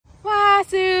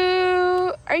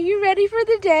Are you ready for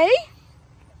the day?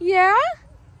 Yeah?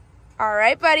 All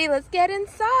right, buddy, let's get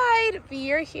inside. We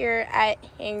are here at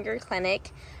Hanger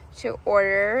Clinic to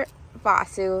order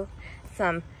Vasu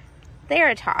some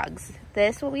Theratogs.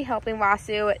 This will be helping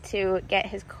Vasu to get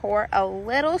his core a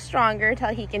little stronger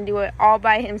till he can do it all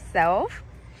by himself.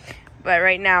 But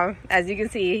right now, as you can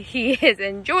see, he is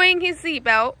enjoying his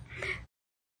seatbelt.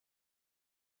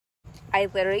 I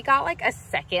literally got like a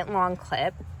second long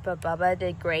clip, but Bubba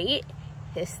did great.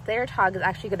 His Theratog is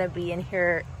actually gonna be in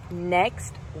here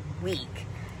next week.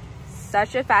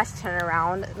 Such a fast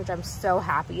turnaround, which I'm so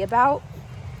happy about.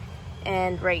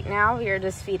 And right now we are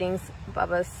just feeding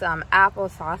Bubba some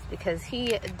applesauce because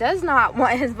he does not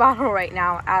want his bottle right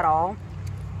now at all.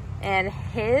 And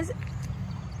his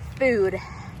food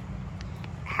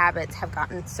habits have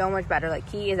gotten so much better. Like,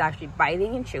 he is actually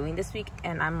biting and chewing this week,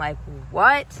 and I'm like,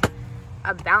 what?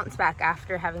 A bounce back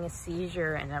after having a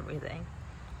seizure and everything.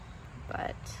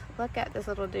 But look at this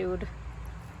little dude.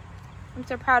 I'm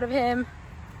so proud of him.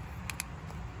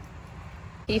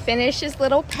 He finished his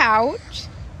little pouch,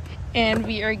 and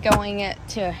we are going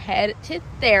to head to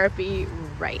therapy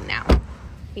right now.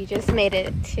 We just made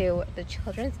it to the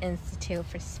Children's Institute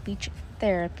for Speech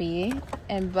Therapy,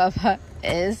 and Bubba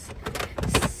is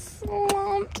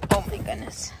slumped. Oh my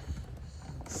goodness.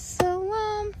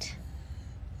 Slumped.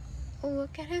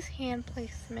 Look at his hand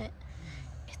placement.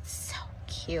 It's so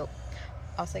cute.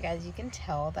 Also, guys, you can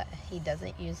tell that he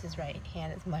doesn't use his right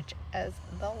hand as much as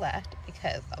the left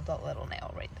because of the little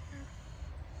nail right there.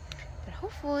 But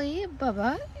hopefully,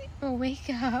 Bubba will wake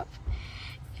up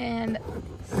and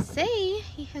say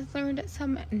he has learned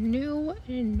some new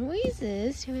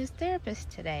noises to his therapist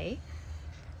today.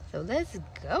 So let's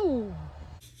go.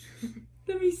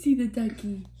 Let me see the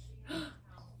ducky.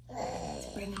 Let's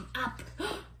bring him up.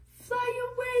 Fly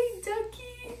away,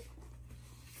 ducky.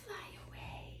 Fly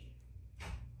away.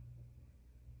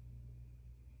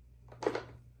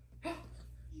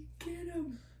 You get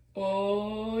him.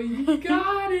 Oh, you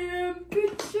got him.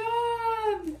 Good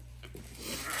job.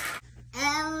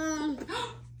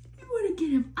 You want to get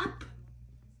him up?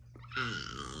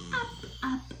 Up,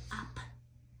 up, up.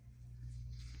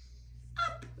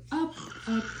 Up, up,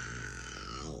 up.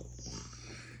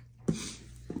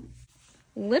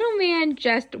 Little man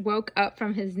just woke up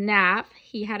from his nap.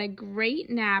 He had a great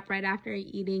nap right after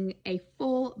eating a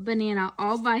full banana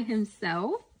all by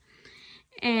himself.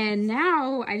 And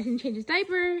now I didn't change his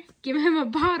diaper, give him a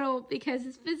bottle because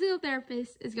his physical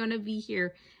therapist is going to be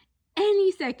here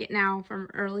any second now from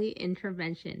early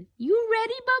intervention. You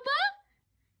ready, Bubba?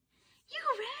 You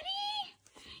ready?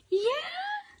 Yeah?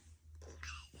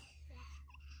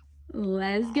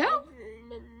 Let's go.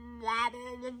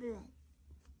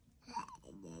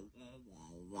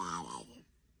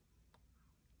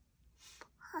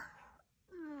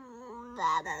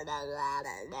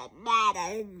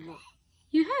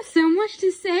 You have so much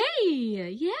to say.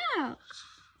 Yeah.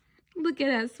 Look at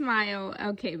that smile.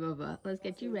 Okay, Bubba, let's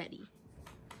get you ready.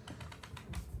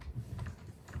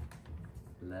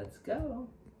 Let's go.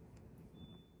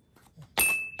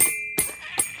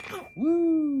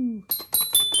 Woo!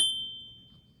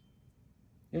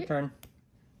 Your turn.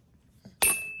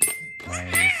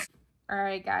 Nice. All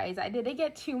right, guys, I didn't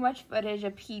get too much footage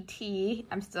of PT.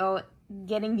 I'm still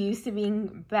getting used to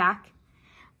being back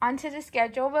onto the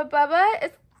schedule, but Bubba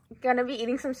is gonna be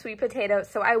eating some sweet potatoes,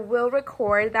 so I will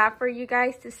record that for you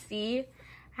guys to see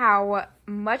how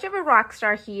much of a rock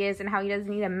star he is and how he doesn't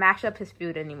need to mash up his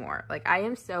food anymore. Like, I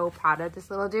am so proud of this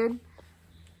little dude.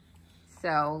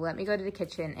 So let me go to the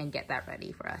kitchen and get that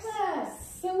ready for us.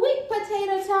 Yes, sweet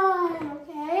potato time,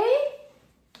 okay?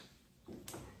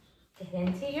 Get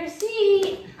into your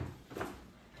seat.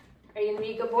 Are you gonna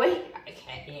be a good boy?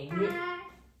 Okay.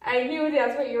 I knew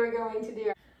that's what you were going to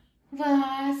do.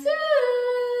 Vasu!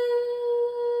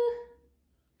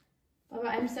 Bubba,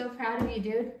 I'm so proud of you,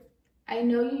 dude. I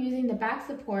know you're using the back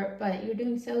support, but you're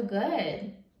doing so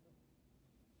good.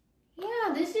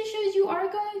 Yeah, this just shows you are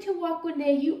going to walk one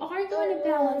day. You are going to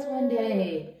balance one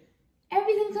day.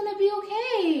 Everything's gonna be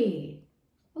okay.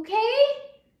 Okay?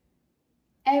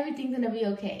 Everything's gonna be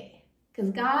okay.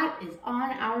 Because God is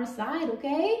on our side,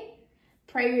 okay?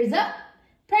 Prayers up.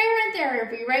 Prayer and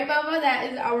therapy, right, Bubba? That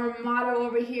is our motto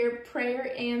over here.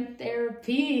 Prayer and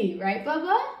therapy, right,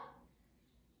 Bubba?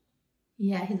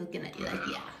 Yeah, he's looking at you like,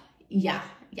 yeah.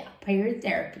 Prayer and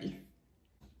therapy.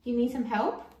 You need some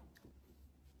help?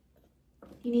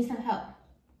 You need some help?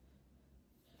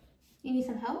 You need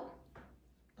some help?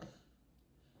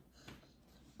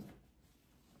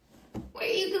 Where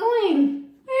are you going?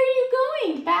 Where are you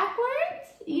going?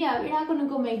 Backwards? Yeah, you're not gonna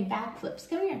go make backflips.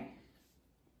 Come here.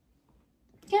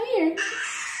 Come here.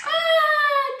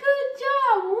 Ah,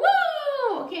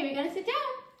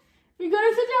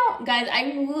 stop. Guys,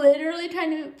 I'm literally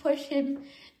trying to push him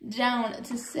down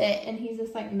to sit, and he's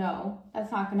just like, no,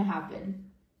 that's not gonna happen.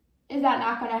 Is that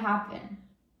not gonna happen?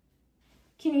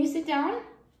 Can you sit down?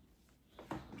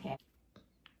 Okay.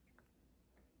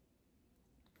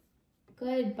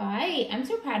 Good, bye. I'm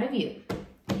so proud of you.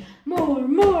 More,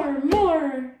 more,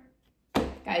 more.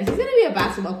 Guys, he's gonna be a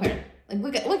basketball player.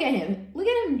 Like, look at him. Look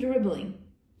at him dribbling.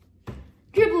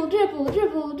 Dribble, dribble,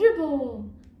 dribble, dribble.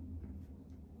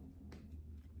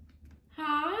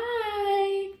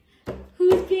 Hi.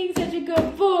 Who's being such a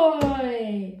good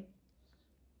boy?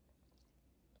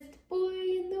 Best boy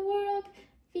in the world.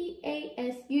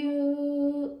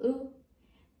 Vasu.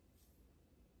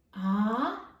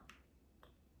 Ah.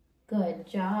 Good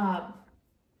job.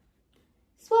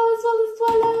 Swallow, swallow,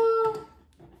 swallow.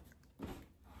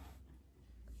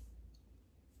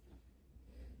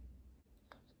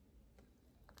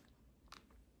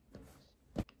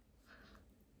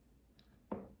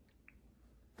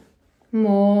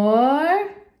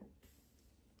 More.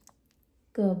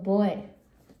 Good boy.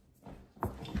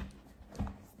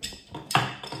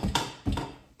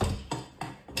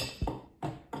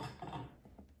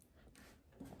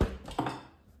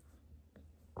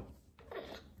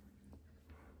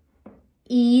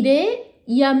 Eat it.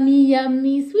 Yummy,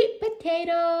 yummy sweet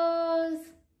potatoes.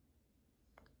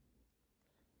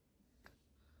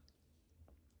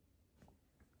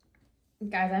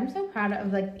 Guys, I'm so proud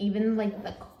of like even like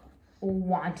the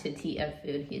quantity of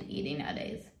food he's eating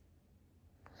nowadays.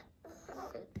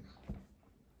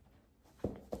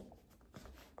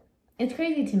 It's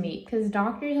crazy to me because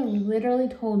doctors have literally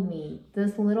told me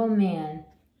this little man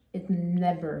is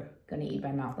never gonna eat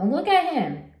by mouth. And look at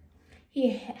him.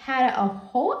 He had a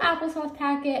whole applesauce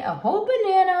packet, a whole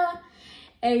banana,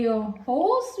 a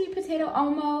whole sweet potato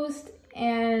almost,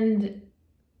 and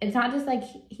it's not just like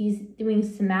he's doing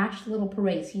smashed little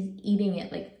purees. He's eating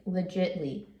it like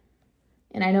legitly.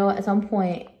 And I know at some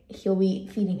point he'll be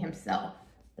feeding himself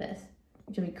this,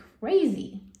 which will be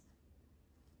crazy.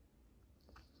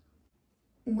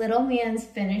 Little man's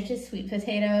finished his sweet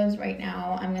potatoes. Right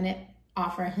now, I'm gonna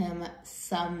offer him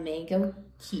some mango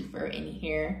kefir in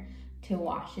here to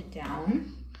wash it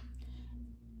down.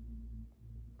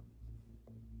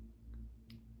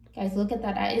 Guys, look at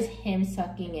that. That is him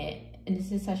sucking it. And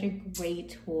this is such a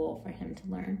great tool for him to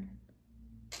learn.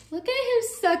 Look at him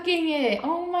sucking it.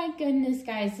 Oh my goodness,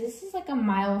 guys. This is like a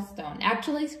milestone.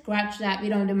 Actually, scratch that. We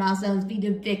don't do milestones. We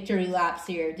do victory laps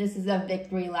here. This is a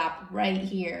victory lap right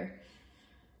here.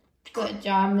 Good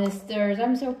job, misters.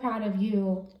 I'm so proud of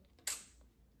you.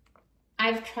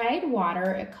 I've tried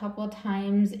water a couple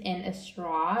times in a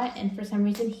straw, and for some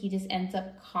reason, he just ends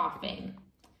up coughing.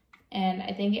 And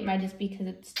I think it might just be because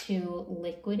it's too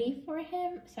liquidy for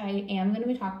him. So I am going to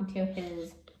be talking to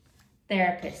his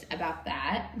therapist about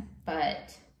that.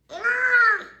 But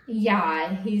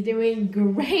yeah, he's doing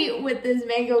great with this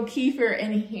mango kefir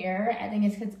in here. I think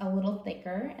it's because it's a little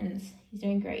thicker, and he's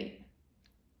doing great.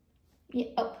 Yeah,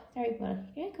 oh, sorry, buddy.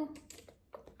 Here you go.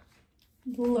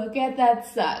 Look at that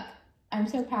suck. I'm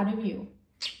so proud of you.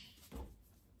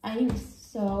 I am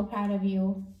so proud of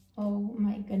you. Oh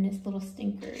my goodness, little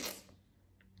stinkers.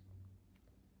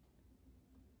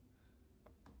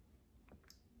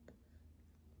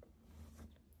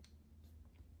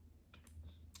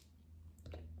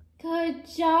 Good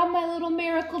job, my little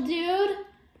miracle dude.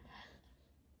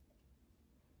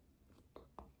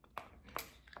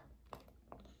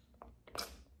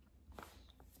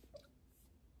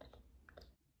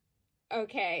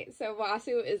 Okay, so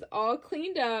Vasu is all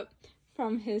cleaned up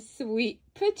from his sweet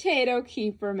potato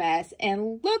kefir mess.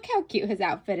 And look how cute his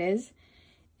outfit is.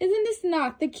 Isn't this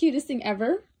not the cutest thing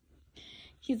ever?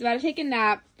 He's about to take a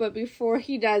nap, but before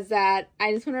he does that,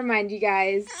 I just want to remind you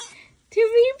guys to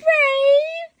be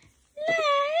brave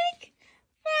like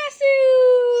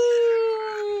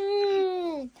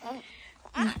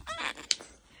Vasu.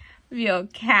 We'll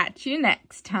catch you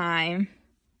next time.